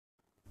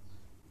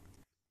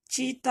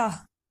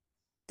Cheetah.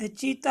 The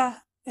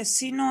cheetah,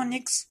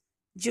 Acinonyx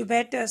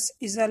jubatus,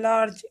 is a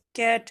large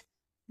cat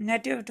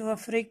native to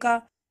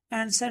Africa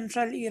and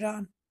central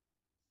Iran.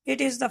 It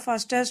is the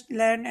fastest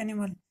land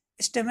animal,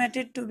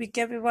 estimated to be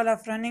capable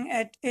of running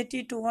at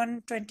 80 to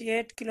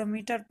 128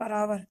 km per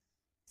hour,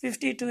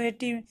 50 to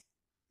 80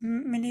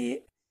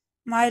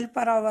 mile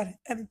per hour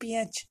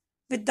mph,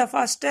 with the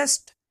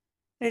fastest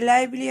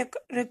reliably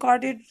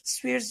recorded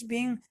speeds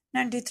being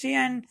 93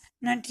 and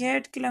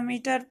 98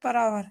 km per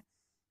hour,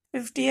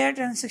 58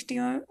 and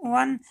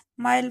 61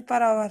 mile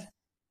per hour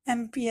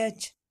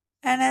mph,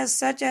 and as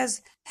such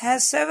as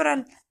has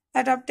several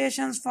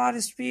adaptations for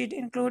speed,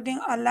 including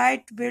a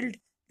light build,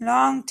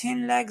 long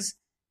thin legs,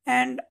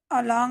 and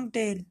a long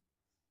tail.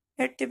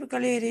 It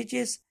typically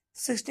reaches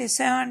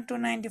 67 to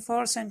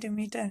 94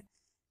 centimeter,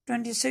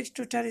 26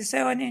 to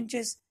 37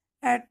 inches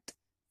at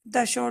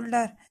the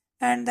shoulder,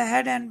 and the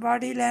head and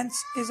body length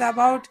is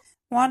about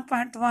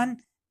 1.1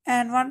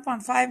 and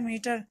 1.5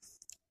 meter,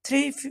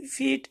 3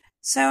 feet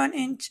 7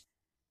 inch,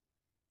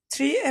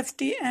 3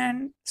 ft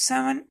and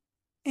 7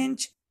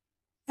 inch,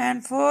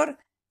 and 4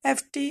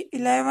 ft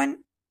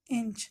 11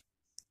 inch,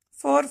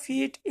 4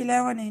 feet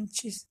 11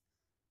 inches.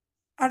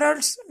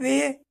 Adults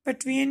weigh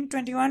between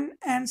 21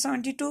 and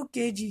 72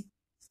 kg,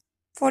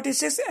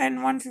 46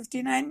 and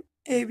 159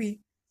 ab.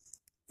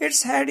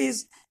 Its head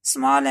is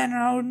small and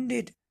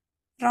rounded,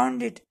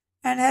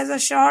 and has a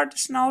short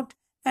snout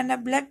and a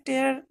black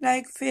tail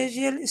like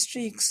facial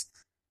streaks.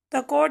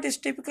 The coat is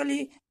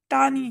typically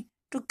tawny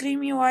to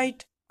creamy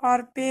white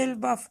or pale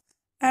buff,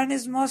 and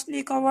is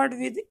mostly covered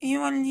with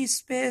evenly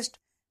spaced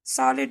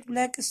solid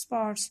black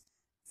spots.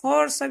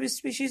 Four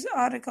subspecies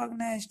are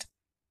recognized.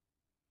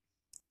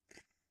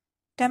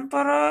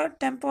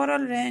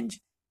 Temporal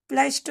range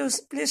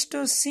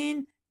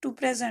Pleistocene to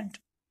present.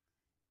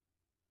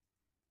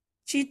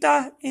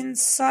 Cheetah in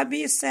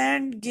Sabi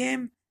Sand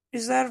Game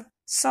Reserve,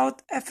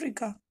 South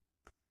Africa.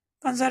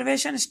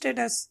 Conservation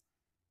status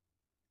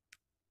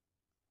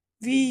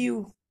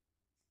VU.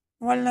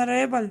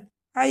 Vulnerable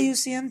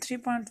IUCN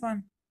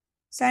 3.1.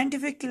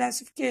 Scientific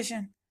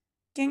classification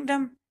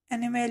Kingdom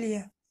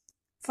Animalia.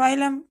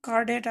 Phylum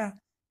Chordata.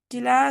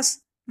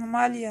 Class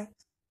Mammalia.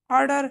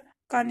 Order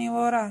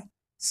Carnivora.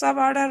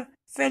 Suborder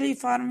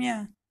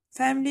Feliformia.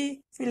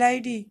 Family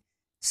Felidae.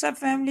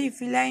 Subfamily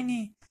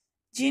Feline.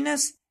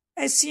 Genus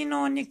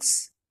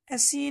Acinonyx.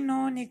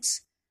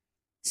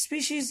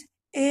 Species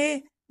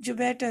A.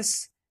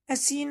 jubatus.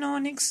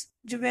 Acinonyx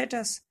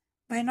jubatus.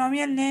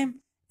 Binomial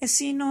name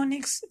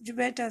Acinonyx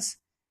jubatus.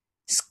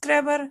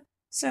 Scraber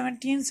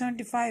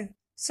 1775.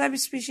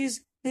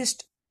 Subspecies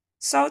list.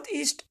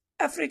 Southeast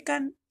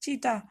African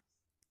cheetah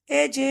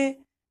A.J.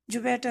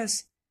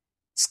 jubatus.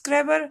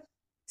 Scraber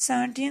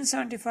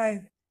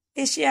 1775.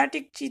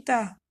 Asiatic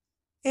cheetah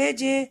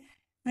A.J.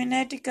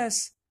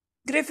 venaticus.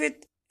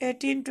 Griffith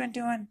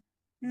 1821.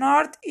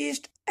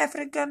 Northeast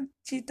African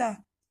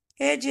cheetah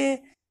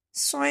A.J.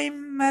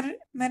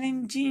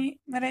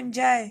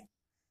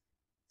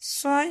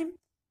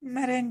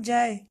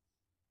 Soimmerenjai.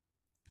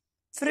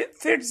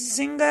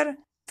 Fitzinger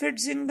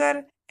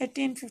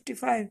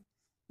 1855.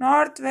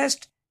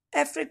 Northwest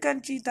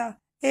African cheetah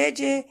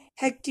A.J.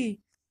 Hecke.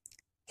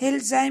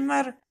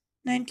 Hilzheimer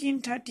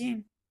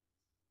 1913.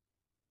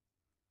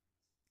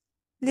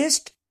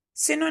 List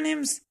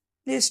synonyms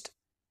list.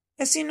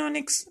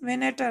 Acinonyx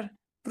venator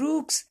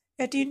Brooks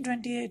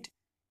 1828.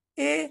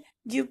 A.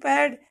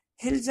 Gupad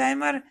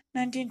Hilzheimer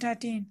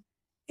 1913.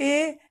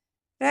 A.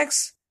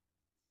 Rex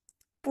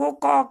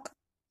Pocock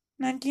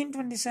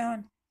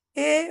 1927.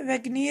 A.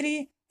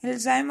 Wagneri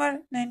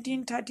Hilzheimer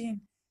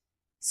 1913.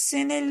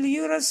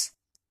 Cinelurus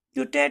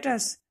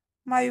guttatus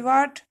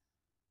Maiwat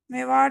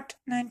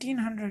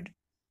 1900.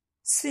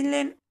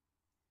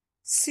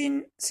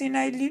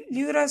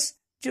 Cinelurus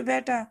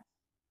jubata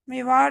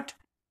Mewat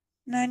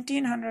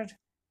 1900.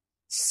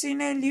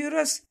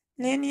 Cinelurus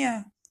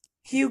lenia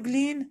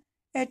Hughlin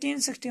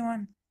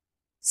 1861.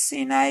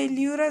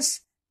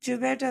 Cinelurus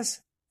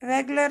jubatus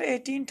Wegler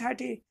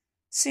 1830.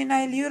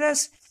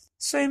 Cinelurus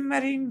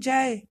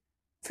Soimmerenjai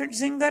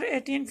Fitzinger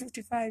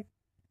 1855.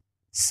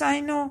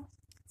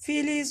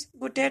 Cynophilus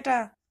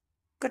guttata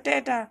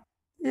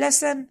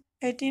Lesson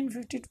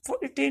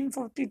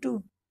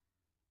 1842.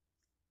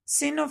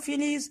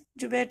 Cynophilus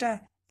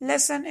jubata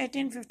Lesson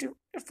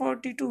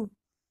 1842.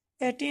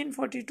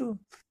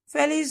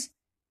 Felis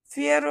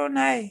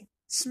Fieroni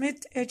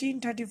Smith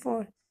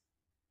 1834.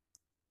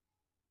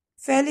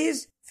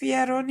 Felis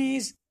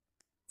Fieronis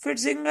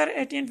Fitzinger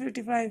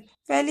 1855.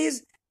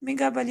 Felis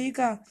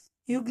megabalica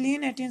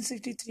Hughlin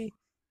 1863.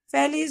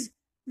 Felis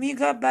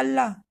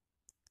megaballa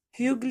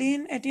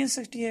Hughlin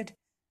 1868.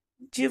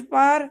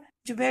 Gipar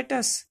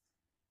jubatus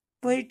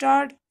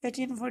Boitard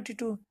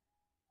 1842.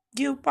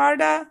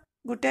 Gueparda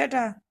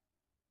guttata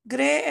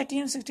Gray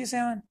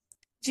 1867.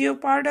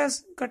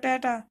 Geopardus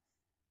guttata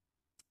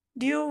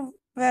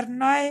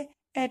Duvernay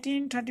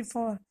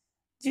 1834.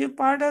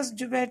 Geopardus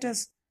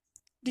jubatus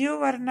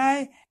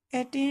Duvernay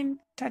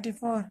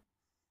 1834.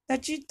 The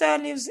cheetah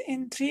lives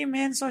in three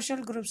main social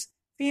groups: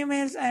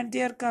 females and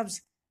their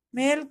cubs,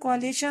 male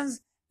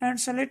coalitions, and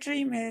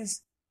solitary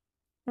males,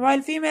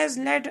 while females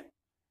lead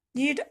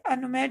a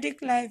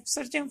nomadic life,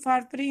 searching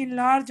for prey in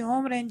large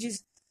home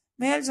ranges.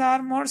 Males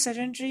are more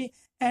sedentary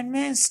and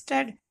may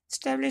instead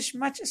establish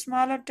much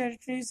smaller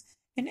territories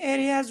in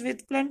areas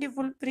with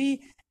plentiful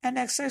prey and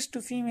access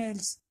to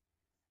females.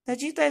 The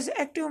cheetah is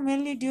active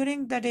mainly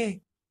during the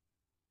day,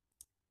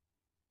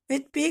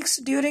 with peaks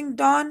during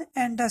dawn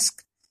and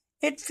dusk.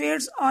 It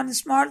feeds on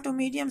small to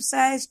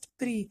medium-sized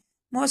prey,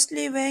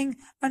 mostly weighing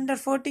under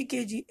 40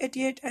 kg,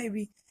 88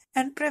 IB,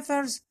 and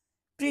prefers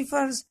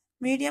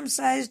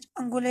medium-sized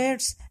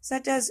ungulates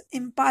such as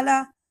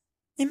impala,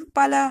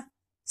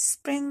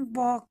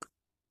 springbok,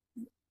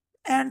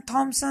 and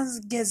Thompson's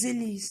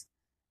gazelles.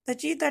 The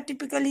cheetah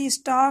typically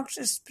stalks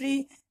its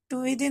prey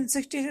to within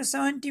 60 to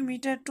 70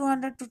 meters,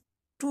 200 to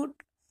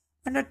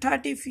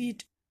 230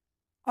 feet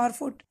or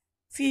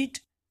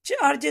feet,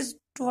 charges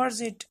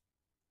towards it,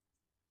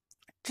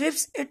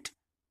 trips it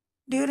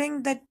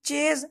during the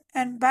chase,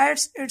 and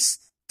bites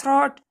its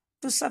throat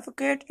to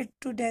suffocate it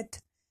to death.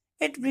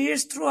 It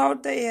breeds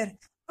throughout the air.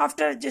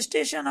 After a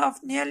gestation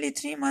of nearly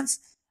 3 months,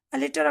 a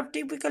litter of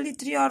typically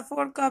 3 or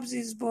 4 cubs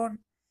is born.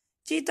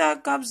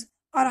 Cheetah cubs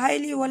are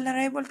highly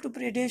vulnerable to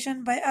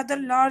predation by other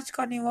large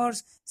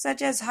carnivores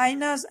such as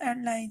hyenas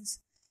and lions.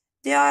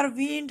 They are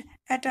weaned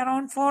at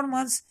around 4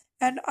 months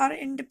and are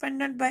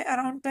independent by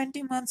around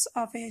 20 months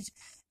of age.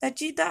 The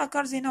cheetah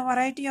occurs in a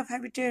variety of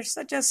habitats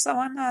such as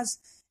savannas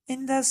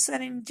in the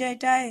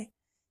Serengeti,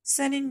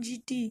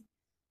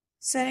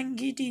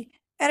 Serengeti,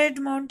 arid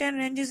mountain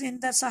ranges in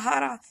the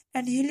Sahara,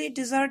 and hilly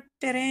desert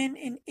terrain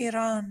in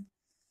Iran.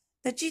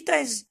 The cheetah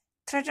is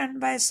threatened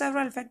by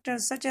several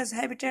factors such as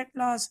habitat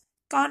loss,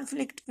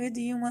 conflict with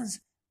humans,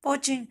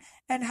 poaching,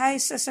 and high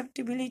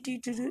susceptibility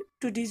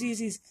to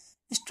diseases,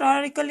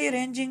 historically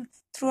ranging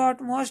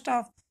throughout most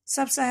of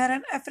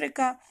sub-Saharan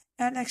Africa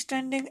and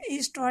extending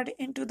eastward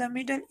into the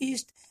Middle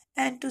East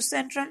and to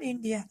central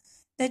India.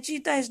 The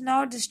cheetah is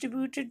now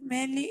distributed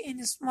mainly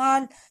in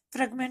small,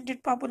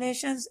 fragmented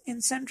populations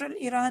in central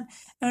Iran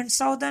and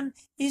southern,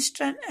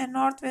 eastern, and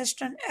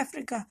northwestern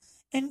Africa.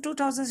 In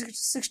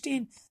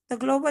 2016, the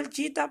global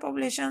cheetah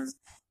population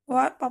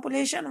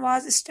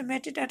was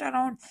estimated at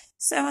around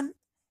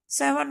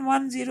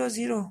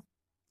 7,100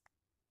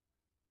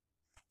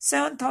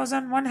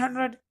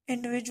 7,100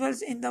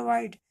 individuals in the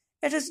wild.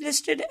 It is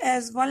listed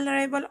as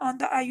vulnerable on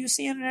the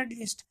IUCN Red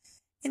List.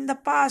 In the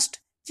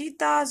past,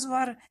 cheetahs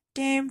were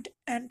tamed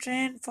and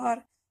trained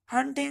for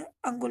hunting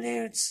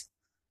ungulates.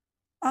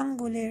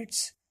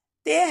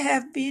 They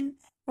have been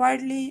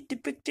widely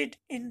depicted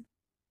in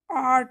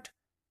art,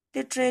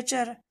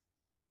 literature,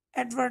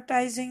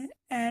 advertising,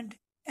 and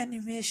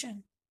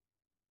animation.